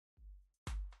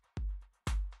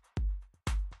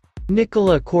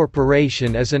Nikola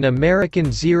Corporation is an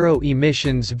American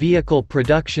zero-emissions vehicle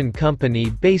production company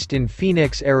based in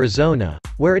Phoenix, Arizona,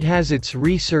 where it has its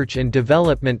research and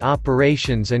development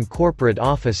operations and corporate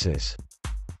offices.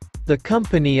 The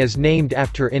company is named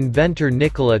after inventor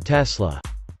Nikola Tesla.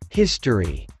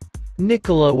 History.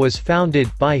 Nikola was founded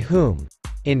by whom?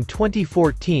 In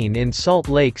 2014 in Salt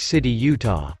Lake City,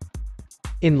 Utah.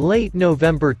 In late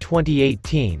November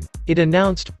 2018, it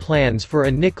announced plans for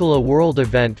a Nikola World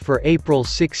event for April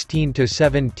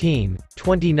 16–17,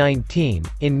 2019,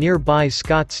 in nearby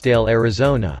Scottsdale,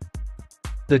 Arizona.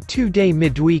 The two-day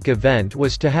midweek event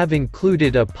was to have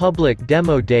included a public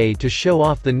demo day to show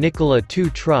off the Nikola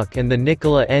Two truck and the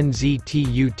Nikola NZT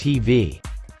UTV.